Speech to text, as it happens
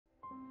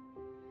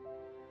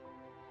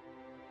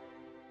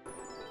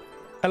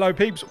Hello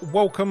peeps,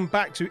 welcome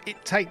back to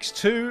It Takes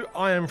Two.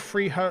 I am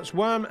 3Hertz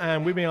Worm,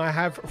 and with me I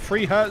have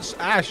 3Hertz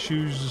Ash,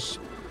 who's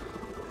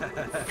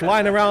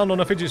flying around on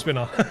a fidget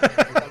spinner.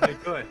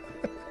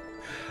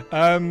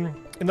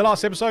 In the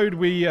last episode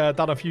we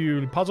done a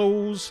few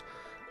puzzles.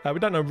 We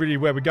don't know really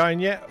where we're going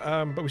yet,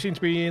 but we seem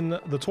to be in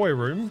the toy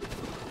room.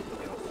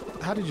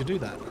 How did you do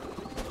that?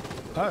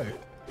 Oh.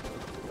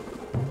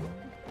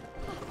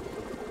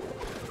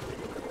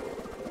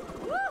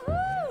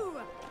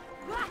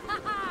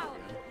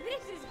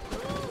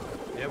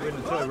 We're in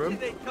the toy room.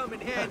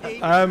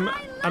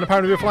 And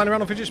apparently we're flying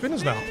around on fidget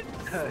spinners now.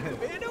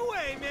 Spin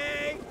away,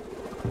 Meg!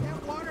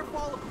 That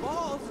waterfall of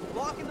balls is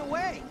blocking the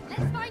way.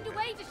 Let's find a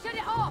way to shut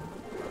it off.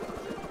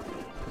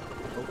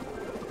 Oh.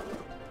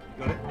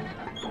 Got it.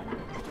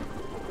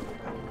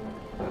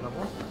 Another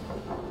one.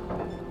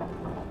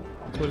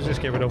 So what does this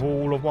get rid of?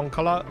 All of one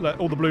colour? Look,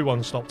 all the blue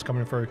ones stopped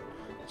coming through.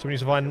 So we need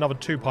to find another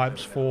 2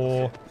 pipes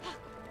for...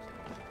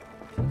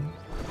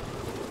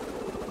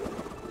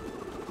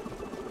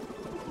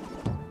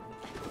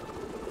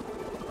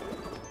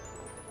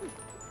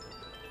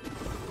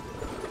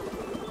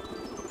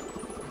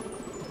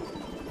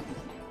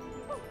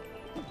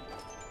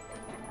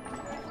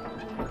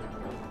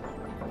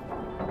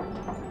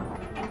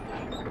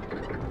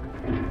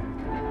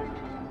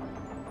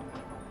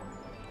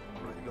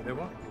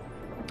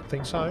 I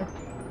think so.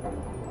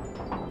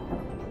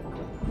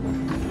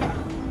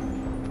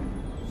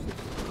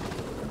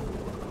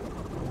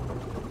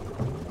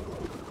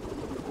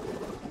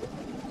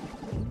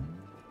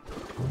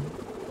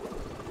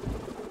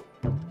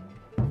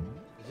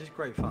 This is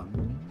great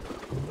fun.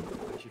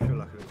 I actually feel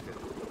like it looks good.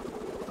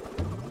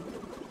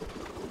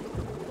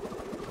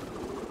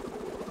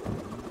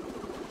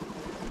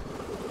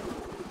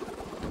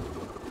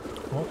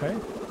 Okay.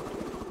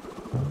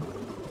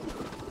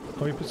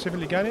 Are we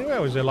specifically going anywhere,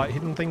 or is there like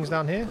hidden things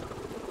down here?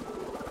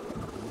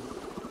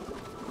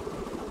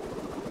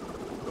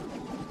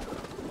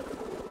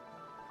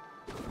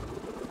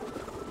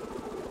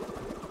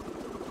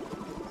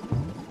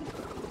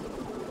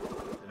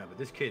 No, but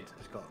this kid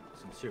has got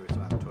some serious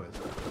amount of toys.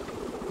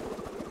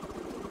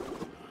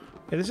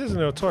 Yeah, this isn't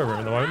a toy room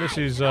at the moment. This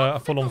is a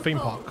full-on theme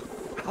park.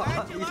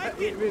 Glad you like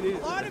it. It really is.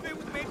 A lot of it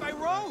was made by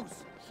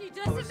Rose. She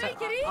doesn't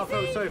make it easy. I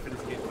felt sorry for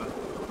this kid, but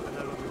I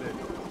no longer do.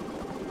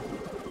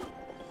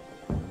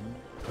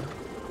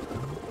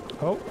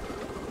 Oh.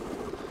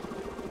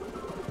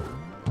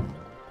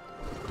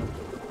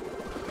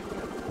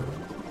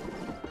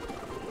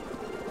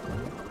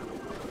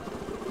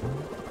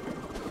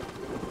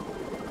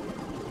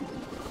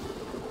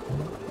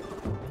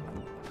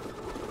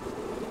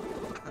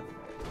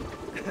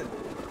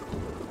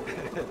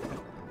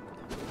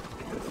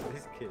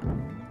 This kid.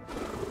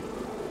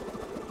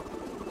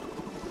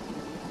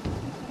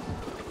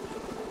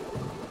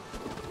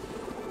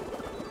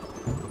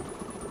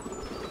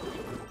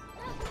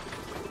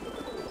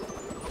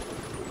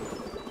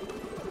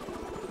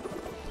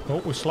 Oh,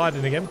 we're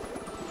sliding again.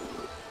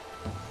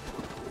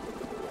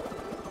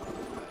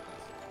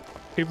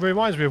 It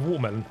reminds me of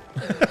watermelon.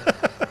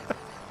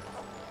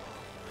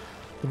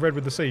 The red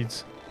with the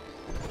seeds.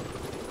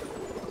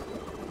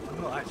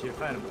 I'm not actually a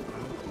fan of it.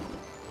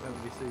 I don't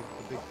really see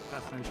the big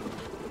fascination.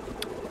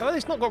 Oh,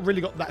 it's not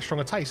really got that strong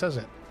a taste, has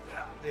it?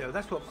 Yeah,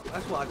 that's what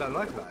I don't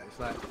like about it. It's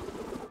like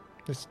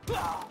It's...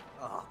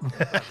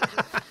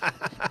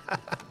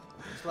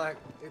 it's like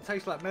it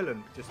tastes like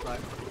melon, just like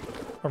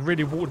a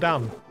really watered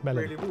down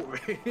melon. really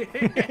watery.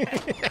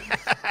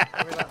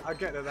 I mean, like, I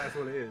get that that's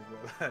what it is.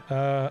 But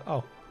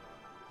Oh.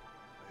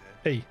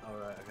 E. all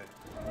right, okay.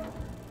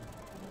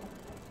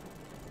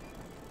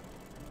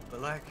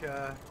 But like,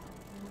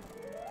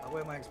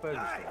 where my exposure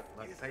stuff,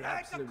 like they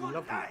absolutely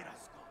love it.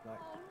 Like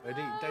they'd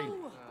eat daily.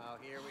 Oh,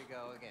 here we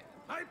go again.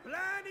 My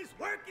plan is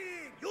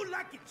working. You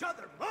like each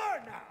other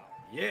more now.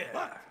 Yeah.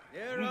 But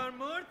there are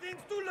more things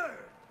to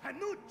learn and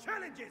new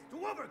challenges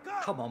to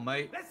overcome. Come on,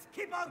 mate. Let's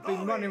keep on I've going.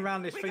 been running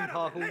around this We theme got a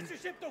park all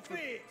relationship to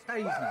fix.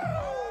 days now.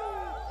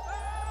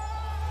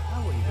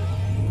 Now what are you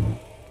doing?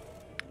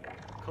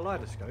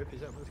 Kaleidoscope, is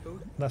that what it's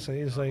called? That's it,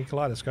 is a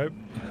kaleidoscope.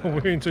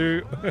 We're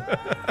into... Where am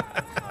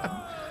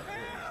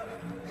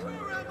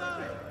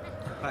I?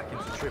 Back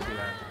into trippy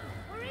land.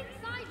 We're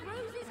inside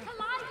Rose's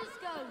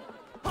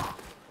kaleidoscope.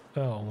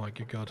 Oh my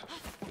good god.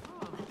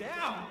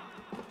 Down.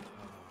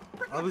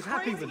 I was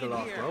happy with the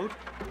last here. world.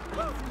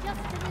 It's just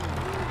an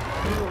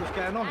I knew what was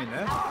going on in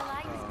there.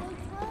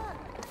 kaleidoscopes work.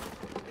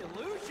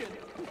 Illusion.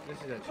 This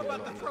is I'm actually a about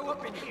lot to easier. throw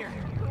up in here.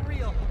 For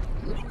real.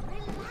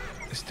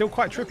 It's still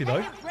quite trippy though.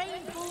 Let your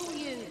brain fool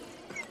you.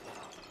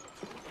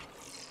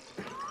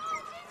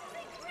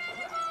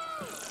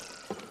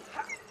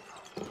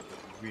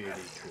 Really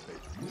trippy.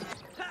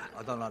 I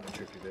don't like the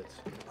trippy bits.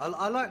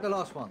 I like the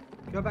last one.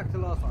 Go back to the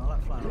last one. I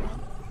like flying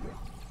around.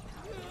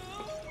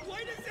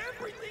 Why does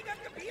everything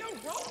have to be a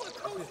roller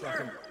It's like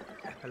coaster?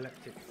 an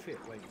epileptic fit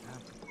waiting to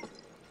happen.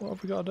 What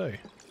have we got to do?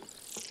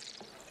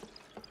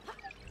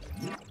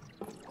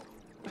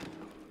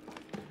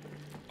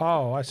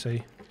 Oh, I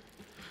see.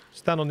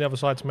 Stand on the other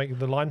side to make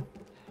the line.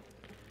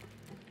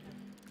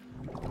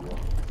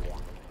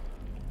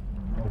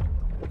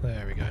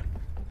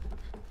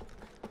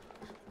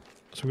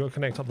 So we've got to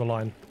connect up the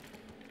line.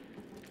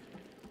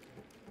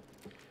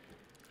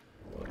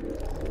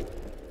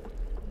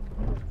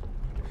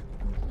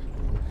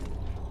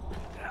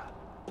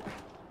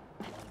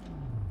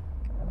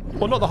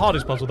 Well, not the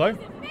hardest puzzle though.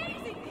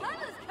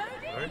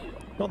 Sorry?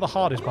 Not the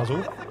hardest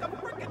puzzle.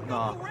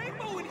 Nah.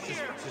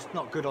 It's just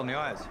not good on the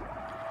eyes.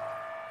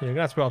 Yeah, you're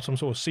gonna have to put some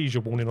sort of seizure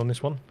warning on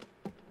this one.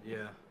 Yeah.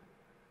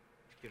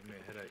 It's giving me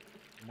a headache.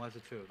 Why is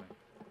there two of them?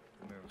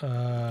 The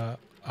mirror.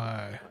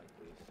 Oh.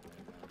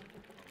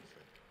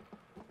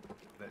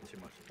 Bet too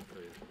much of the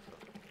food and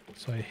stuff.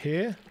 So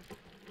here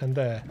and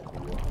there.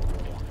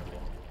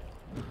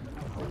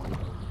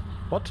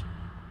 What?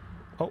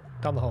 Oh,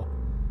 down the hole.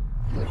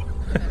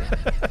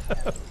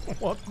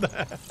 What the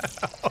hell?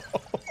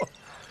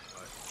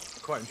 I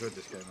quite enjoyed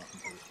this game up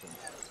until this point.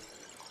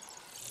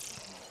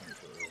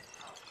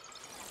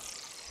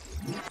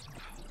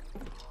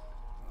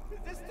 Is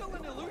this still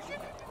an illusion?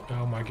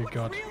 Oh my good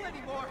god. Real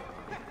anymore?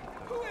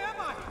 Who am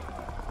I?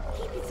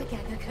 Keep it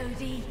together,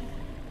 Cody.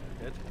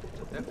 Dead?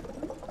 Dead?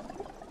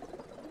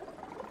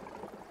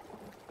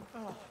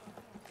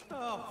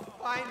 Oh,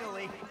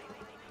 finally.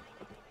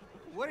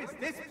 What is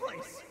this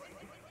place?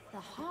 The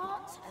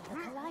heart of the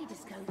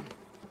Kaleidoscope.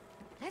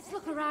 Let's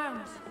look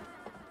around.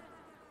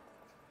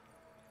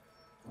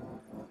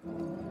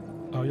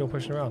 Oh, you're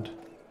pushing around.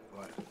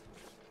 Right.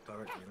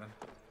 Directly then.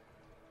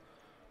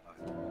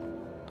 I'm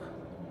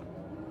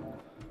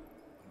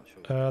not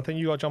sure. I think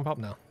you got to jump up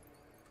now.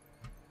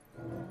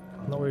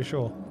 I'm not really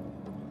sure.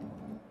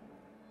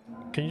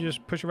 Can you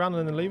just push around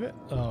and then leave it?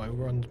 Oh, it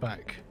runs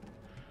back.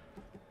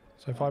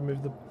 So if I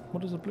move the...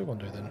 What does the blue one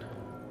do then?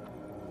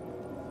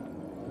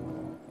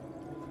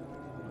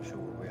 I'm not sure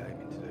what we're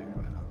aiming to do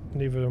right now.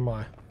 Neither am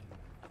I.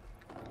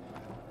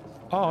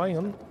 Oh, hang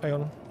on. Hang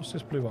on. What's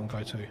this blue one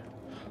go to?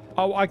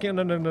 Oh, I can...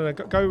 No.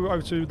 Go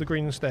over to the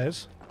green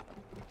stairs.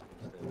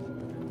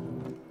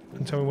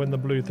 And tell me when the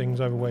blue thing's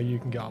over where you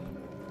can get up.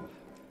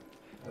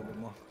 A little bit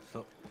more.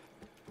 Stop.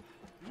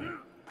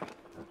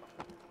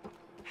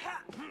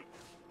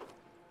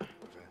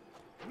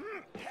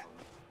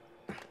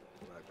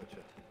 Right,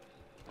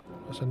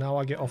 gotcha. So now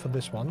I get off of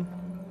this one.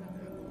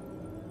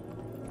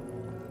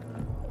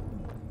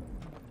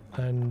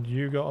 And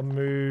you gotta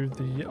move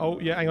the... Oh,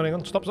 yeah, hang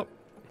on. Stop.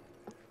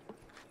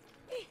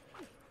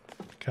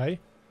 Okay.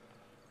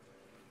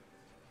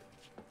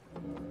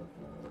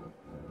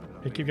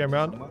 You keep going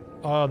round.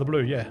 Ah, the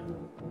blue, yeah.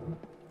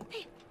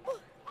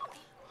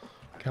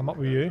 Come up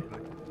with you.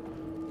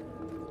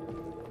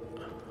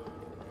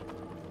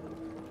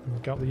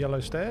 And go up the yellow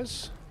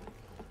stairs.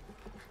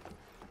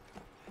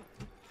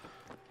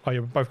 Oh,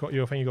 you've both got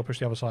your thing, you got to push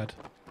the other side.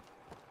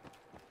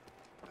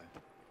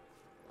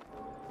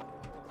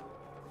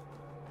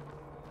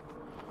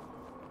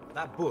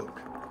 That book,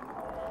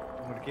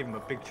 I'm going to give him a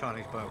big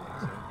Chinese bow.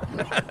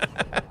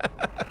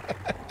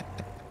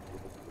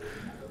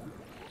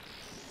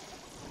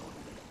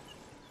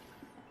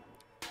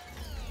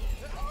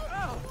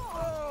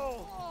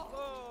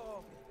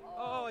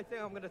 Oh, I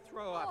think I'm gonna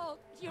throw up. Oh,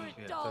 you're a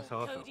Yeah, doll, that's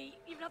how I felt. Cody.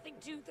 You've nothing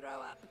to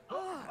throw up.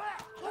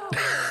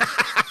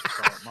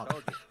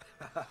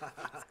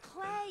 It's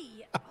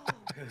clay.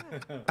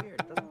 Weird,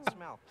 doesn't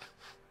smell.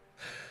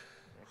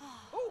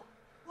 Oh,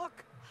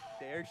 look!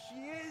 There she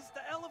is,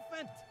 the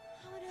elephant!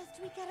 How on earth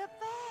do we get up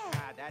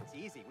there? Ah, that's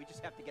easy. We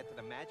just have to get to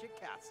the magic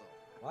castle.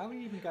 Why are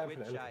we even going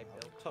for Which I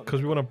built.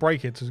 Because we want to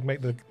break it to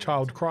make the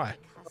child cry.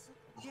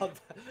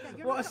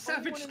 What a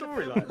savage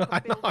storyline!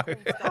 I know.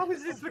 How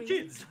is this for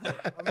kids? I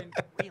mean,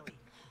 really.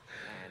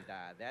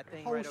 And that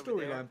thing Whole right over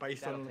there, storyline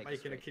based that'll on take us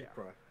making a straight kid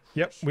there. cry.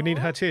 Yep, we need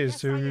her tears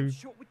Yes, I am to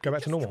sure. Would go you back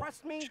to just normal.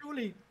 trust me?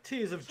 Surely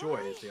tears of joy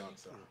is the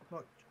answer,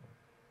 not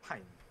pain.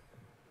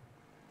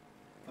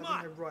 Come I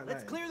on, think they're right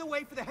let's there. clear the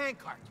way for the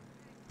handcart.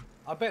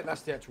 I bet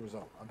that's the actual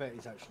result. I bet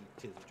it's actually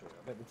tears of joy.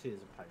 I bet the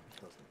tears of pain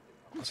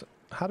doesn't. So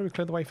how do we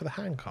clear the way for the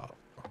handcart?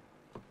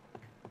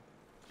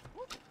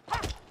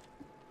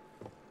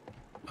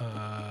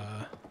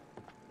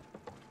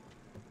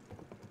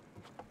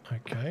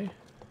 Okay.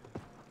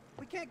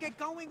 We can't get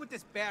going with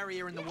this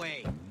barrier in the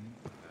way.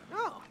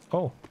 No.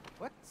 Oh,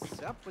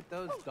 What's up with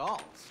those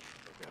dolls?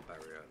 There'll be a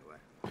barrier out of the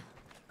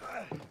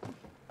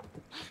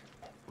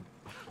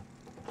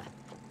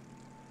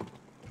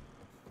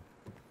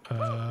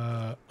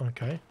way.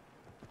 okay.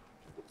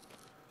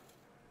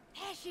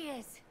 There she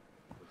is.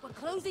 We're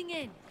closing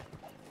in.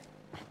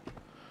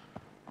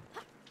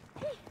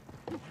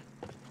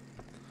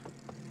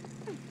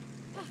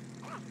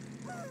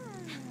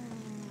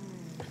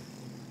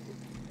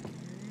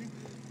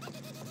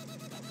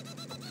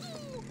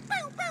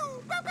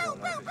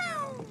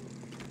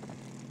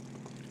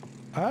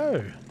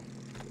 Oh,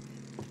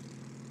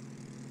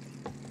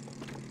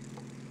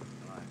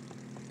 Right.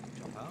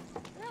 Jump out.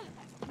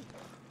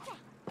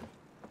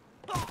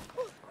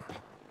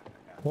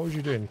 what was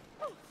you doing?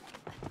 I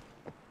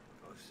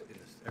was in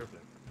this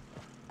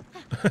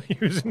airplane. He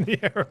was in the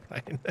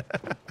aeroplane.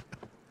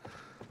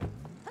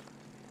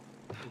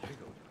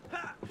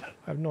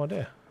 I have no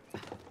idea.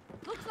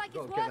 Looks like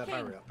Gotta it's get that working.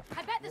 barrier.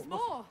 I bet there's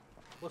more.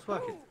 What's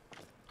working?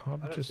 I'm I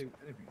don't just see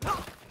anything.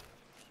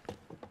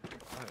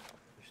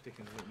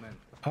 sticking to little men.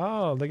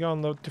 Oh, they go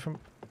on the different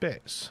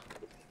bits.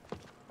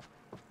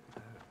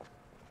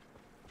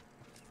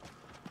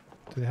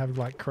 Do they have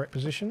like correct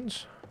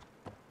positions?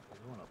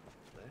 There's one up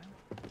there.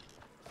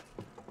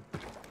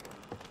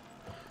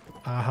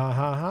 Ah ha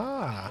ha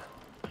ha.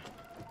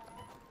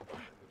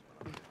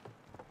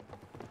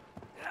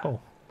 Oh.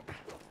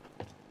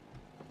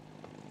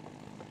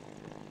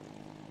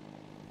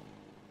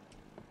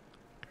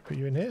 Put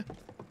you in here.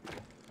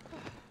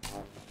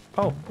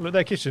 Oh, look,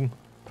 their kitchen.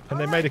 And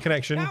they made a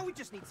connection. Now we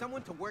just need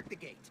someone to work the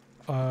gate.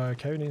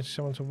 Okay, we need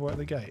someone to work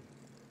the gate.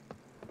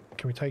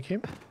 Can we take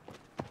him?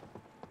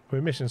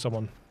 We're missing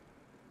someone.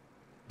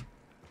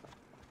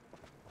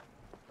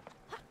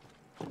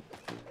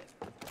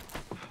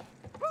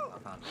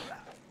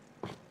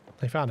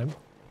 They found him.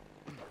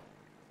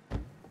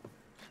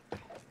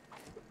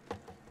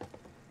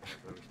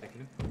 Where are we sticking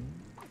him?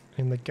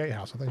 In the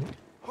gatehouse, I think.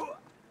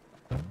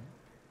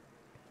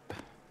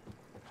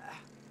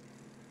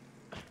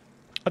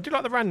 I do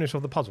like the randomness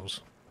of the puzzles.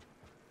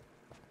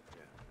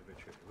 Yeah, a bit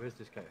tricky. Where's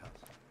this gatehouse?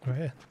 Right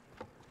here.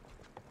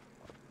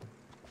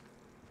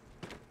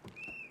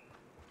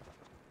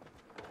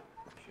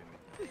 Shimmy.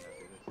 Yeah, do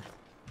this.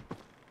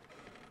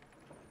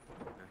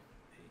 Okay.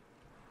 E.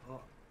 Oh,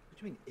 what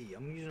do you mean E?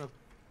 I'm using a...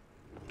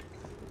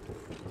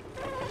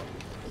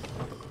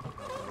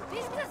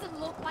 This doesn't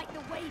look like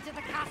the way to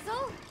the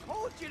castle.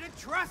 Told you to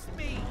trust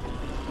me.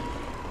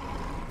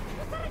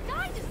 Was that a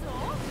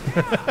dinosaur?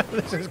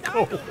 This is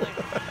cool.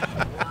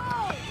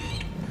 Whoa!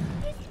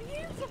 It's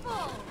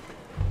beautiful.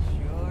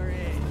 Sure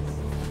is.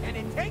 And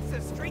it takes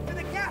us straight to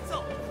the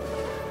castle.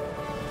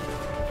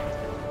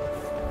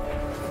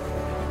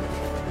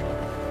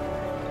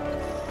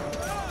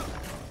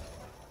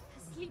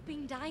 A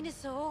sleeping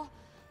dinosaur.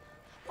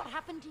 What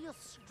happened to your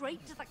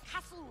straight to the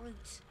castle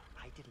route?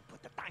 I didn't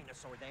put the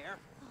dinosaur there.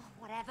 Oh,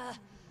 whatever.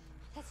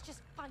 Let's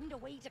just find a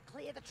way to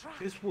clear the track.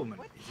 This woman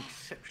is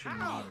exceptionally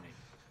How? moaning.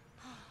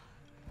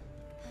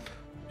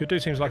 Your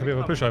dude seems like a bit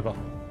of a pushover.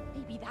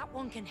 Maybe that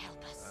one can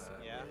help us.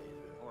 Yeah.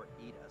 Or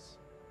eat us.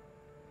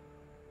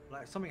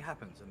 Like, something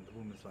happens and the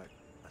woman's like,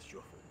 that's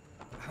your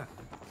fault.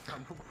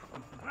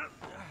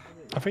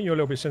 I think you're a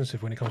little bit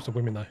sensitive when it comes to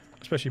women, though.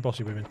 Especially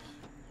bossy women.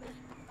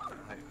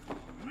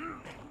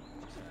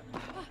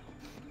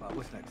 Right,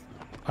 what's next?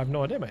 I have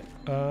no idea, mate.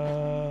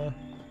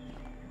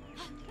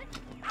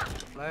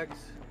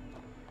 Flags.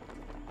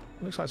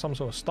 Looks like some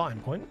sort of starting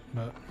point,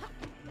 but...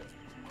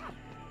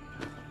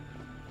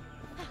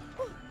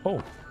 Oh,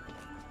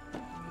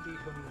 Humdy,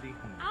 humdy,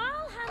 hum.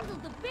 I'll handle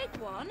the big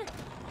one.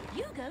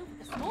 You go for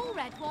the small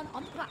red one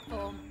on the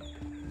platform.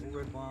 Small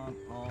red one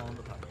on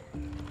the platform.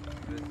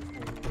 Where's the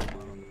small red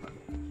one on the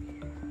platform?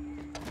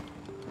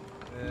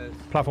 Where's...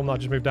 platform that I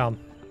just moved down.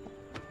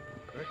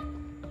 Sorry?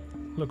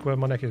 Look where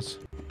my neck is.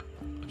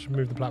 I just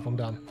moved the platform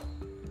down.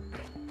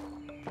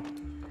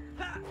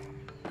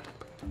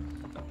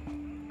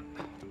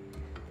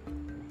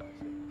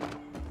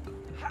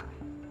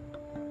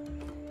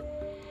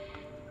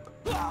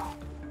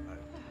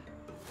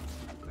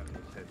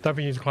 Don't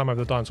think you need to climb over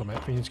the dinosaur, mate. I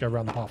think you need to go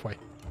around the pathway.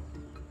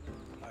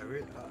 I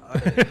really...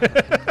 What am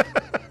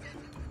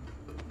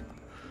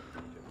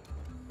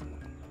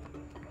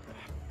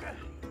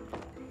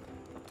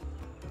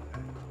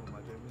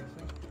I doing with this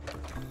thing?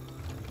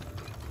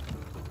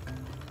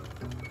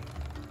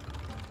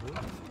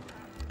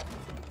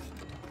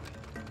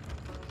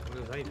 What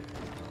do they do?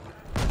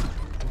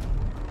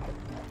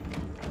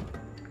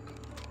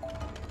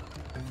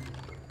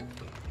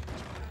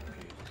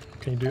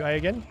 Can you do A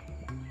again?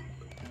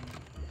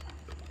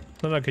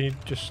 No, can you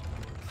just...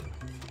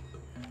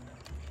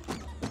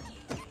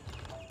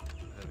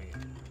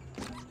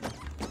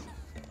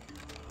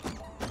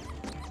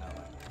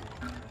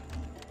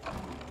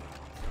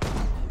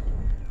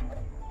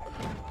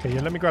 Okay,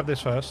 yeah, let me grab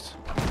this first.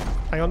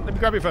 Hang on, let me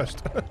grab it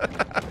first.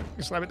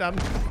 You slam it down.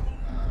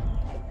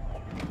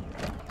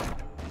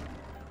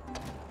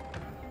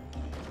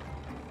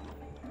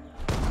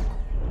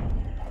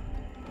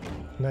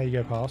 Now you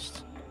go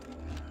past.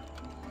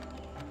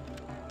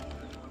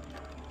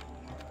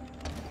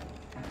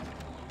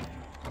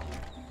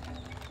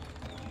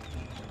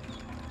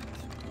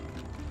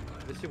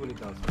 Let's see what it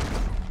does.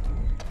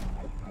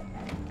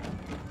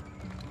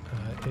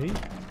 E.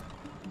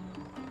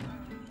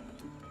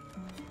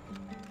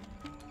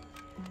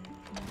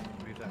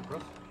 Move that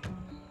across.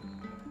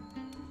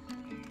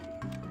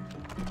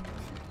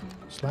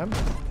 Slam.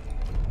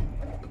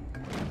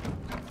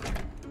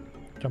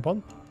 Jump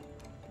on.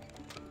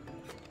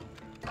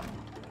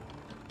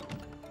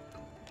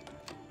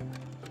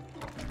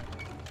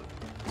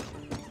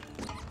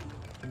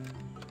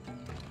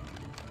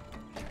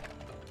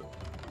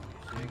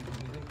 Seeing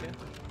anything here?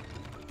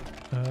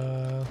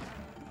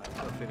 I've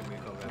got a feeling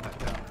we've got to go back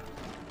down.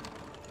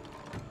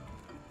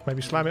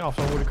 Maybe slam it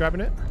after I'm already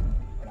grabbing it.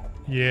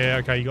 Yeah,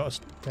 okay, you got us.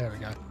 There we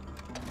go.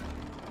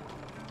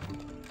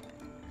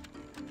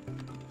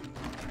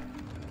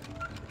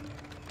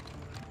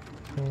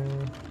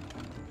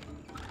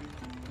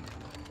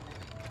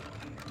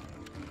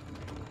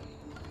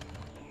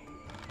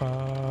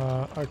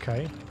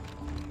 Okay.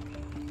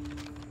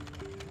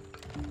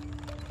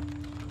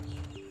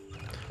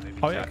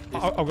 Oh yeah,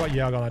 I've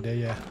got an idea.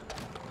 Yeah.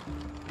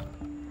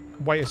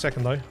 Wait a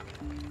second though.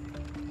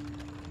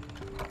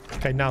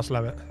 Okay, now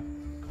slam it.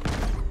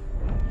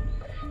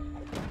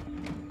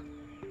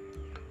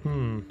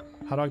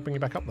 How do I bring it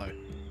back up though?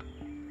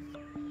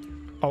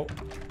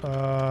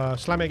 Oh,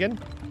 slam it again.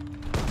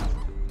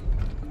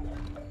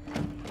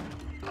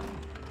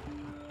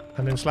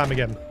 And then slam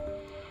again.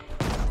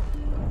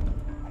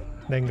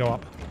 Then go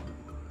up.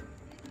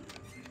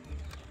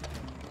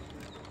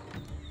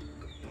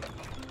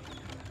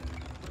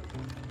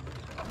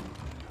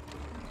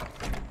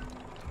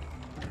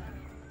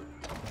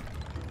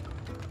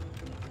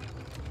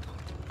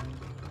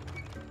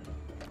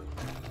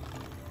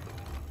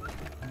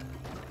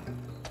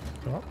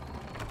 Go up.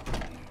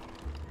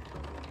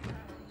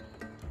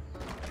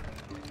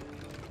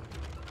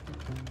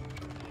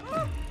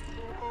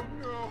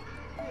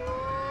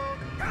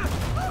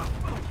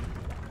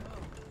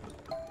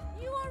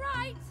 You all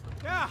right?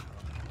 Yeah.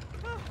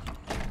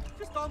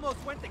 Just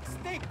almost went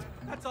extinct.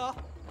 That's all.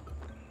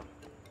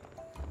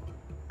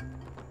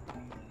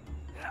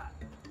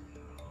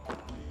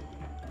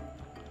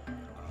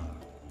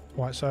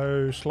 Right,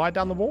 so slide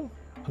down the wall,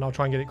 and I'll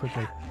try and get it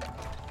quickly.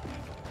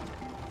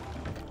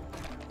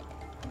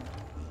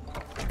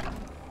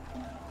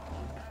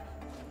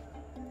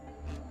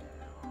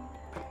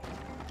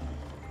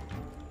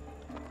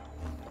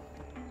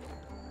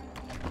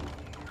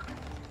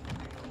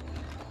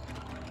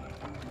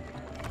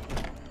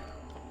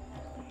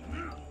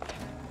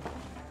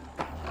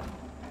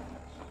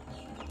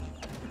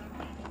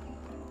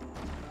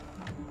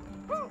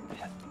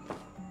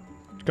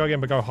 Go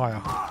again, but go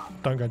higher.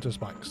 Don't go to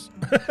spikes.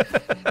 Mate,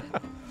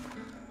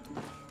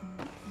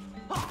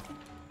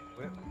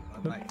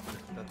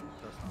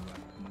 that's not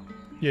right.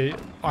 Yeah,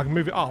 I can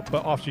move it up,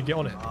 but after you get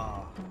on it.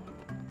 Ah.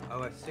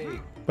 Oh, I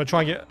see. But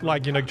try and get,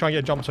 like, you know, try and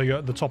get a jump so you're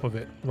at the top of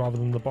it rather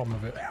than the bottom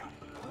of it.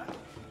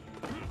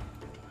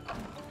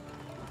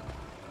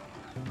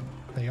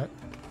 There you go.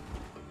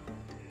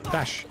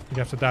 Dash. You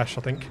have to dash,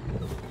 I think.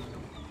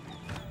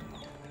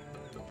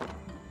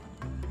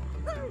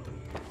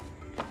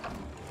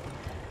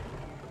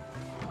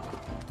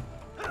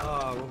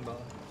 Oh, one bar.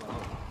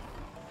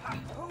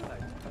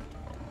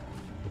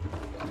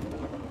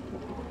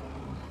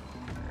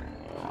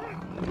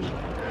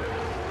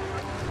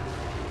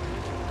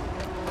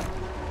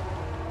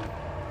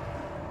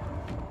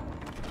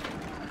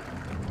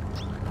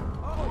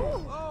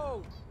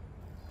 Oh!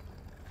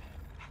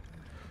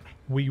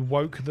 We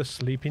woke the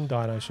sleeping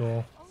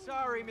dinosaur.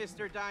 Sorry,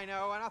 Mr.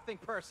 Dino. Nothing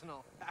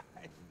personal.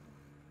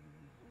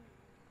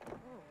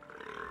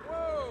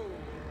 Whoa!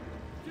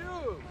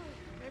 Dude!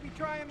 Maybe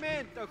try a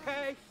mint,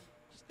 okay?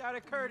 Just out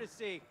of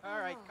courtesy. All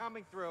right,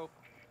 coming through.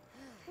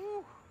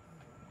 Whew.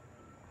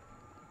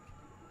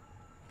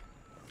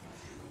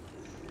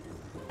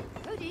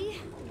 Cody,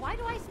 why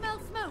do I smell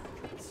smoke?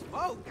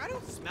 Smoke? I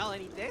don't smell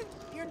anything.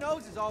 Your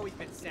nose has always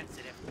been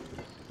sensitive.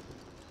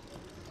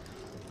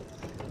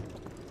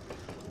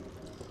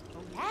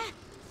 Oh yeah?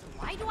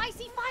 Why do I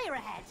see fire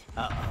ahead?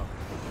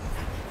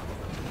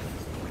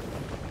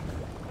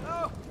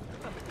 Oh!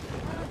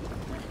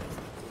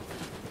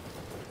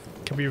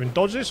 Can we even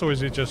dodge this, or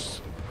is it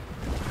just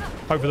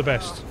hope for the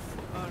best?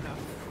 Oh no.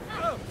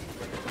 Oh!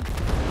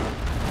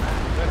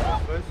 Left, I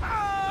suppose.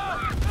 Oh!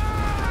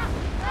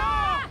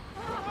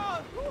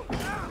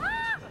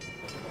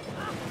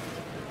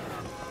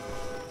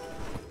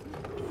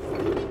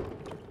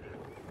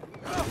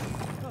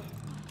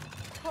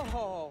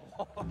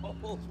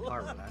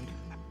 Ireland.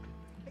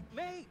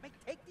 May,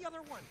 take the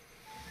other one.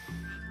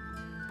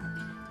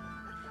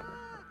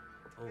 Oh.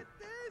 Look at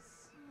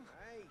this.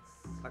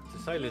 Nice. Back to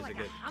You're sailors like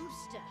again. a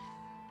hamster.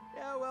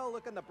 Yeah, well,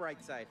 look on the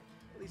bright side.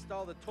 At least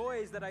all the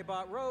toys that I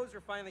bought Rose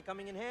are finally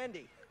coming in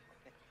handy.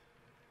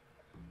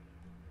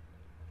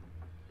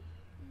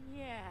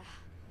 Yeah,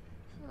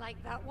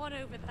 like that one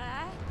over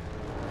there.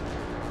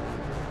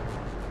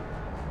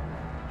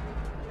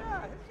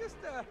 Yeah,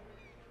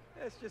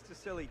 it's just a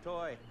silly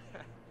toy.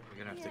 We're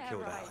gonna have Yeah, to kill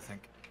that, right. I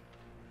think.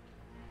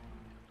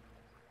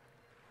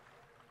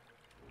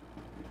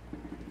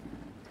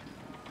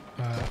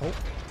 Oh.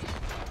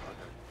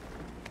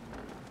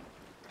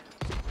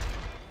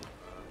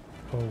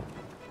 Oh.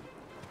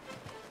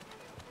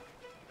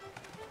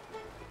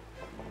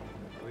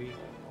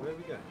 Where are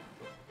we going?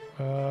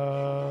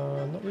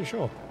 Not really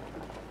sure.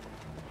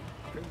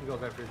 I think we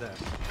gotta go through there.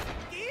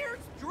 Steer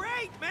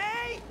straight,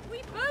 May!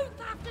 We both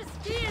have to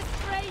steer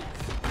straight.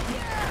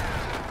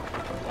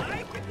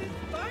 Liking this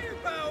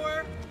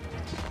firepower!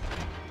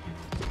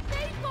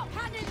 They've got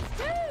cannons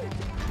too.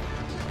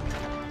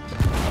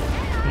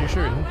 Are you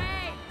shooting?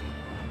 Away.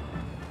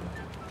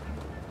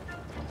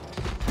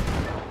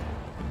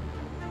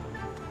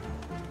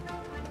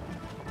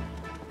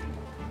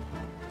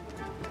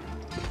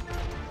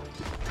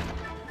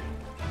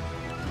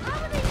 How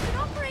are they even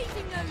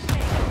operating those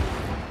things?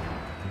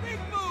 Big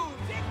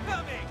moves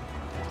incoming!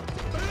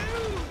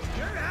 Blue,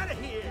 you're out of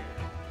here!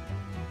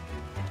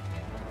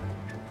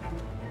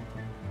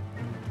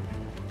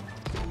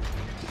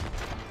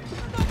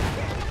 Another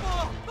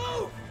cannonball!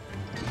 Move!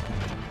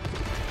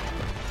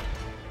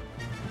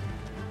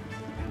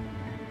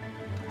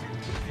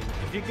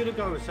 If you're gonna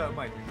go a certain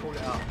way, call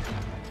it out.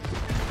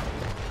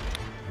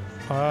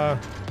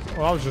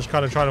 Well, I was just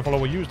kind of trying to follow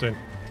what you was doing.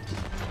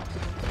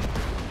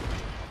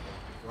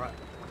 Right.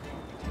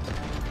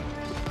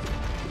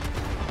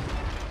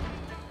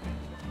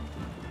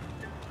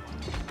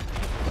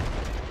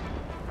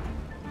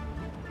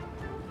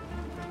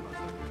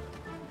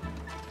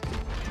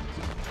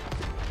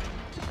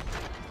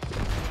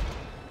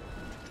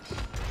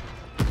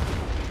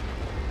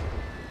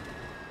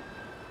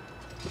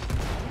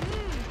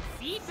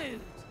 Seafood.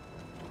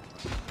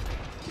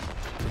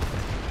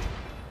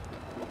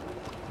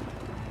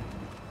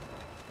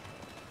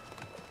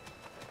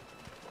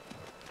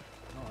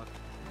 Well,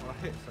 I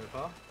hit so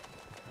far.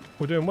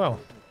 We're doing well.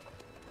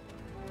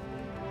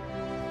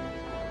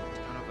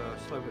 Kind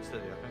of slow but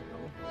steady, I think.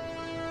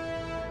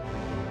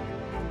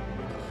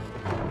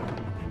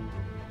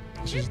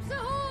 Ships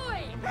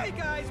ahoy! Hey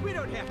guys, we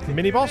don't have to.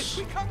 Mini do boss?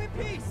 this. We come in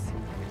peace.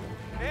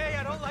 Hey,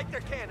 I don't like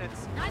their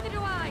cannons. Neither do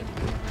I.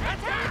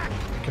 Attack!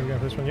 Can we go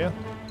for this one, yeah?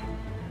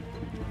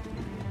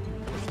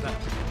 What's that?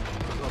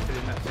 I've got a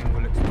feeling that thing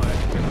will explode.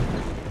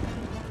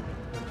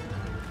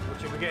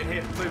 Watch it, we're getting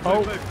hit. Move, Oh,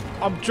 move,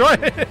 move. I'm trying.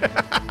 Don't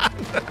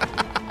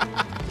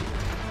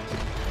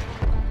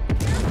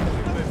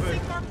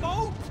sink our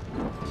boat.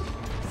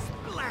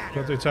 Splatter.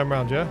 Got to turn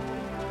around, yeah?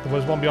 There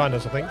was one behind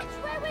us, I think. That's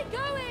where we're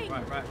going!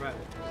 Right.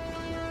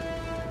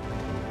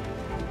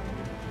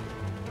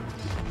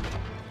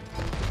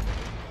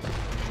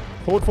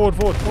 Forward.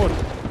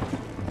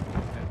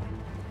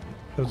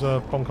 There's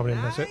a bomb coming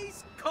in, that's it.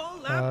 Nice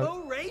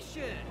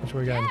collaboration. Which way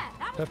are we going? Yeah,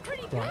 that was Left?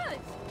 pretty Right. good.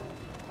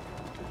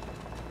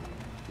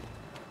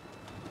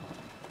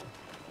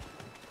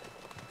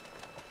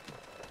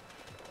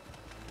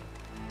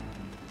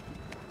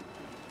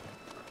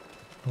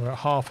 We're at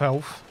half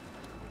health.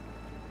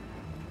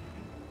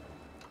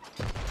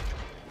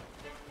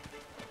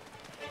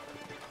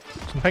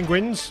 Some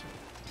penguins.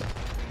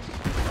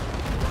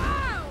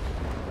 Wow!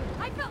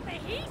 I felt the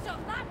heat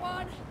on that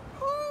one.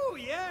 Oh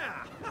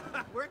yeah,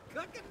 we're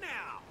cooking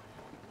now.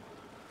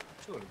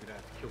 Surely we'd have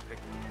to kill Pick.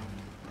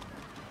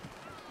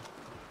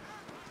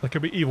 There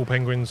could be evil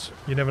penguins.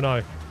 You never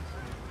know.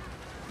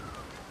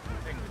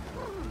 Penguin.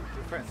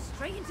 We're friends.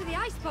 Straight into the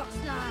icebox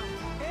now.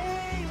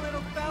 Hey,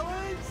 little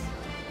fellas.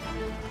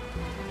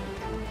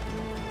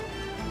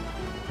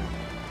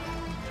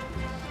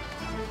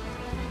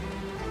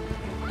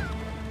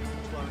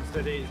 Slow and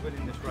steady is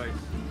winning this race.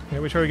 Yeah,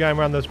 which way are we going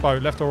around this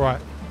boat? Left or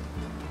right?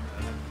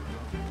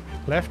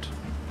 Left?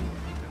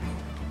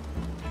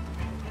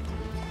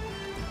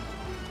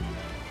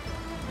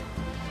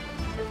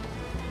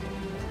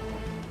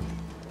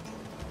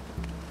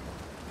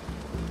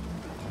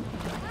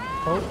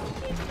 Oh,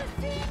 It's the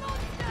sea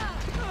monster!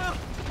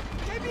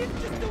 Maybe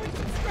it's just doing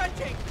some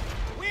stretching.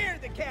 We're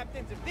the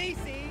captains of these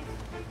seas.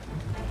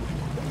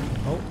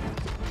 oh.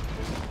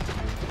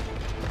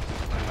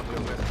 Right, up a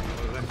little bit. A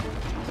little left.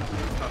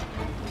 Stop.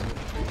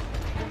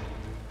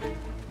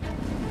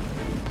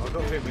 I've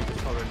got a feeling we're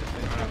just following this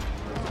thing around.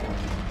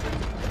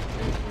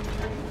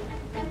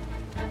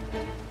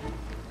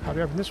 How do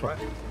we open this Right.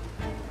 one?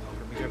 Oh,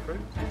 can we go through?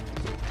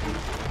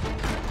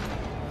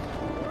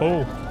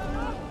 Oh,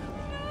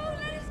 No,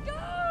 let us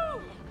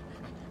go!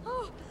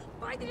 Oh,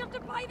 why did you have to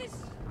buy this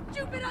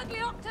stupid, ugly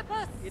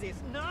octopus? It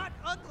is not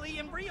ugly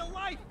in real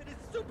life. It is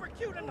super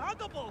cute and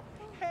huggable.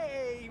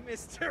 Hey,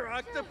 Mr.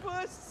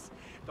 Octopus.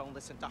 Don't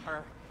listen to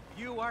her.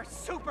 You are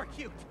super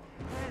cute.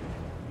 And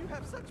you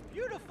have such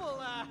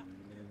beautiful,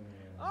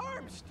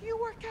 arms. Do you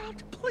work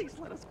out? Please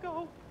let us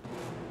go.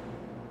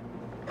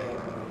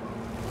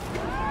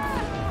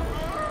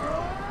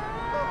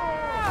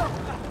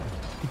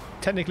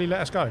 technically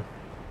let us go.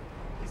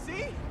 You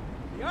see?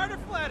 The art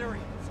of flattery.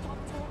 Stop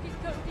talking,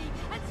 Cody,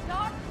 and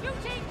start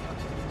shooting!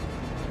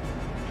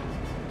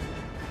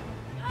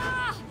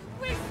 Ah!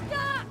 We're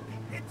stuck!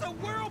 It's a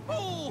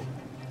whirlpool.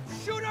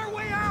 Shoot our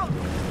way out.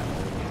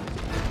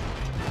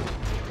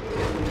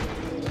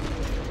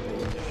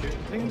 Shooting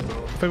things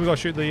or? I think we got to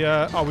shoot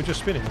the. Oh, we're just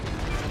spinning.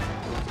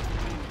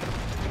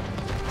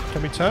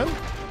 Can we turn?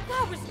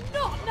 That was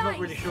not I'm nice! not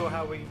really sure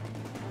how we do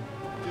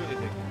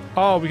anything.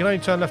 Oh, we can only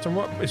turn left and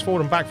right. It's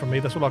forward and back from me.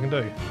 That's all I can do.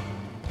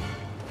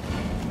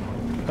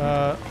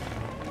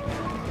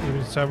 You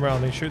need to turn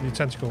around and shoot the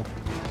tentacle.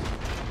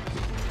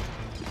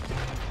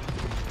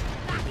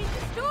 Back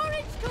into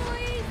storage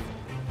toys!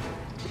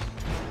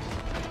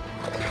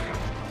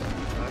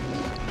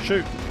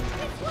 Shoot.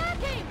 It's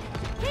working!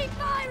 Keep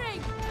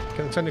firing!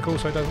 Get the tentacle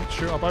so it doesn't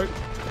shoot our boat.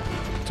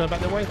 Turn back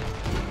that way.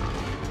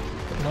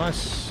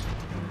 Nice.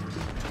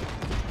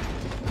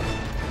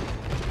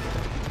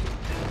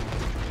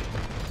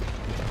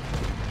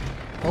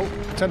 Oh,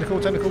 tentacle.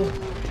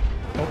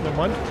 Oh, never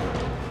mind.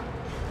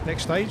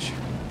 Next stage.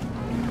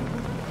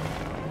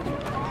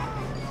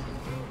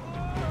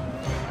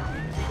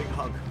 Big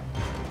hug.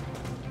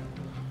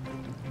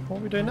 What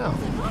are we doing now?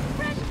 Not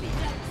friendly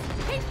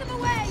jokes! Keep them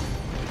away!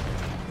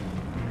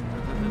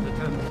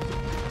 Turn.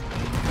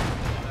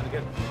 And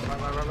again.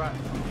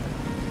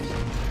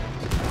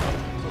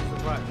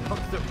 Right. Top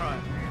to the right.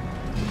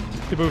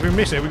 Yeah, but if we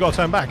miss it, we've got to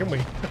turn back, haven't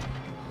we?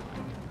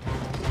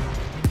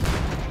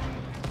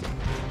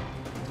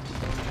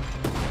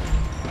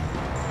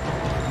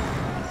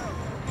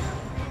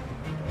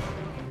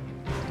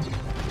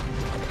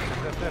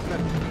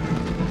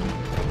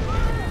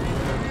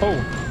 Oh.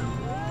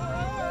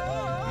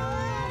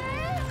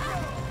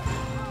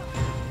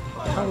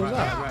 How was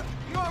that? Right.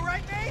 You all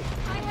right, mate?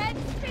 My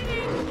head's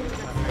spinning.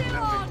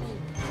 Still on.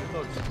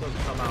 Look,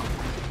 come out.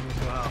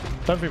 Come out.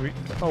 Don't think we...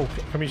 Oh,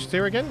 can we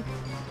steer again?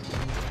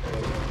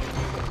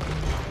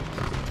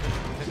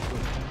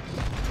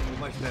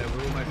 Almost there,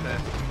 we're almost there.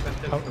 Left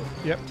Oh, tentacle.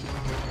 yep.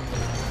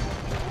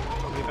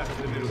 Probably back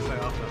to the middle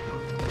straight after.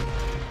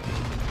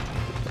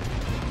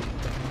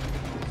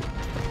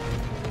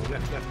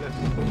 Left.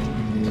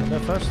 There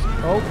first.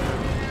 Oh.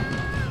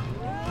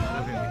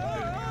 Nothing we can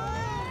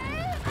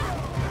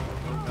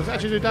do. Does it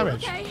actually do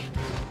damage? Okay.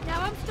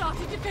 Now I'm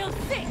starting to feel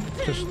sick.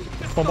 Just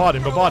bombard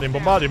him. Shut up and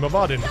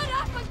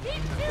keep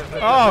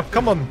shooting. Oh,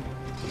 come on.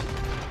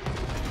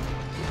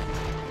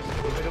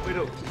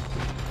 Middle.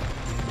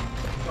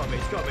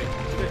 It's got me.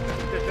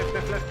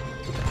 Left.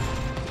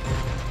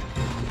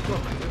 Go on,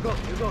 mate. You got.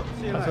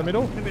 See you That's later. the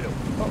middle? In the middle.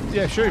 Oh,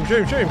 yeah, shoot him.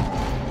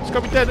 He's got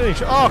to be dead, isn't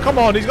he? Oh, come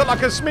on. He's got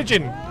like a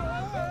smidgen.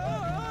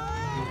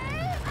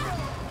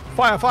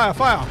 Fire.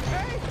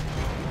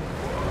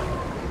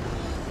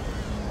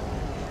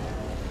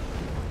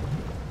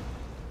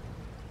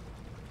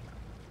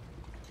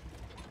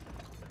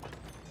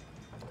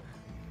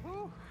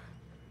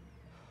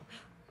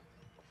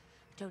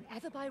 Don't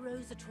ever buy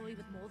Rose a toy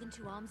with more than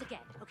 2 arms again,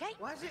 okay?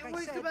 Why is it Like I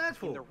always said, the bad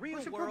for? in the real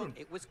What's your world, problem?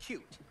 it was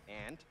cute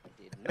and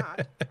did not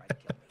try to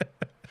kill me.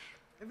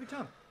 Every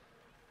time.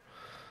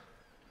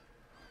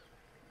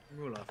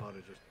 In real life, I'd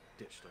have just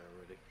ditched her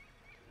already.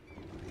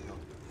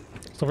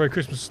 It's not very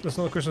Christmas. That's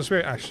not a Christmas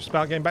spirit, Ash. It's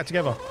about getting back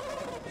together.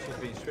 She's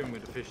been swimming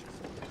with the fishes.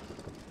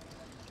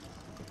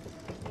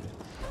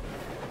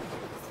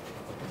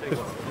 Tell you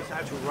what, this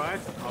actual ride,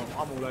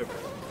 I'm all over it.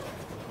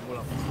 I'm all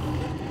up.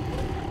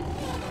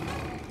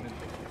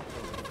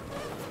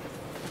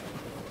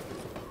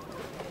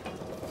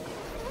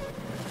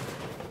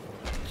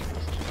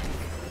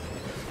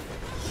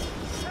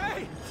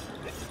 Hey,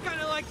 this is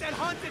kind of like that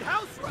haunted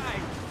house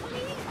ride.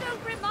 Please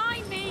don't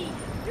remind me.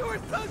 You were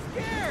so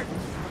scared.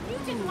 You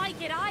didn't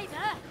like it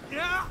either.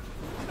 Yeah,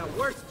 the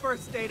worst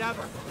first date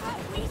ever.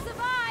 But we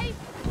survived.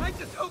 I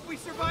just hope we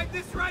survive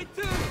this ride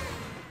too.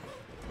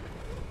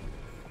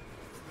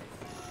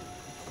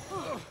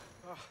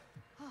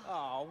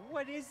 Oh,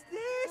 what is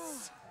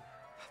this?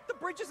 The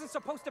bridge isn't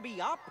supposed to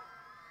be up.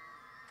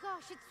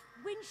 Gosh, it's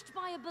winched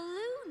by a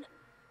balloon.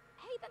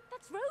 Hey,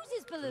 that's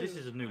Rose's balloon. This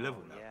is a new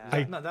level now. Yeah.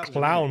 A No, that was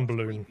clown a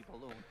balloon.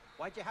 Balloon.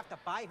 Why'd you have to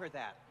buy her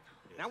that?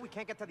 Now we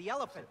can't get to the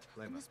elephant.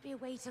 There must be a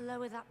way to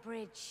lower that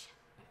bridge.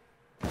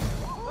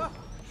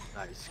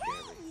 That is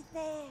scary. Hey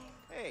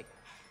there. Hey,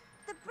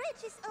 The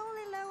bridge is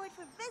only lowered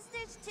for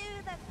visitors to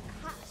the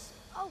castle.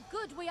 Oh,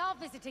 good, we are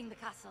visiting the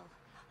castle.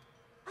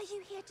 Are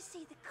you here to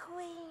see the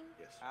queen?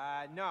 Yes.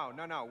 no.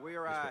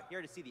 We're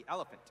here to see the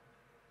elephant.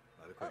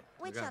 No, the queen.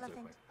 We're Which going to the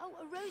elephant? queen.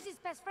 Oh, Rose's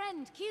best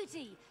friend,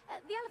 Cutie.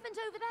 The elephant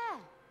over there.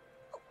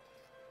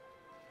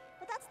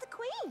 But that's the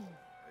queen.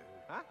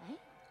 Huh? Eh?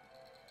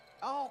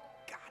 Oh,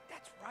 God,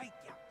 that's right,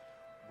 yeah.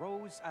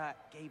 Rose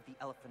gave the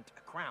elephant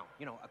a crown.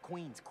 You know, a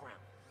queen's crown.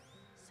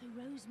 So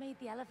Rose made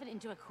the elephant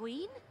into a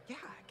queen? Yeah,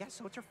 I guess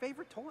so. It's her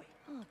favorite toy.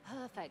 Oh,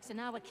 perfect. So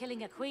now we're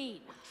killing a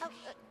queen. Oh,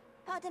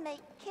 pardon me,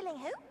 killing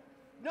who?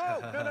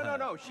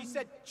 No. She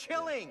said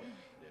chilling.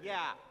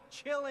 Yeah,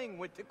 chilling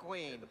with the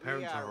queen. the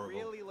parents are horrible.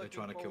 Really They're looking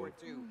trying to kill forward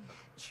to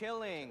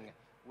chilling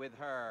with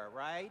her,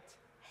 right?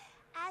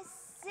 I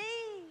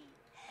see.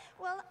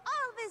 Well,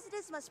 all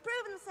visitors must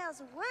prove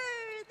themselves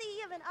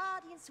worthy of an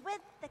audience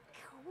with the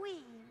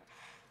queen.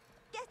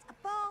 Get a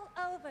ball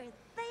over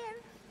there.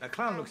 That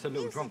clown looks a and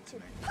little use drunk it to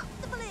me. Pop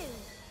the balloon,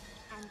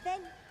 and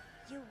then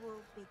you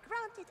will be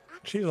granted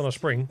access She's on a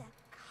spring. to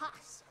the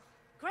castle.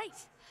 Great.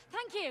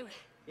 Thank you.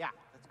 Yeah,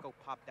 let's go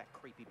pop that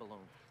creepy balloon.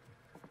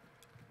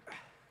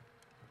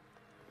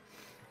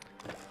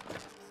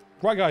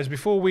 Right, guys,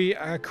 before we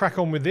crack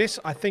on with this,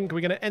 I think we're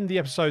going to end the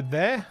episode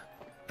there.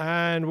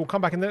 And we'll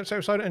come back in the next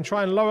episode and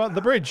try and lower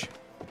the bridge.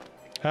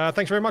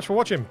 Thanks very much for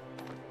watching.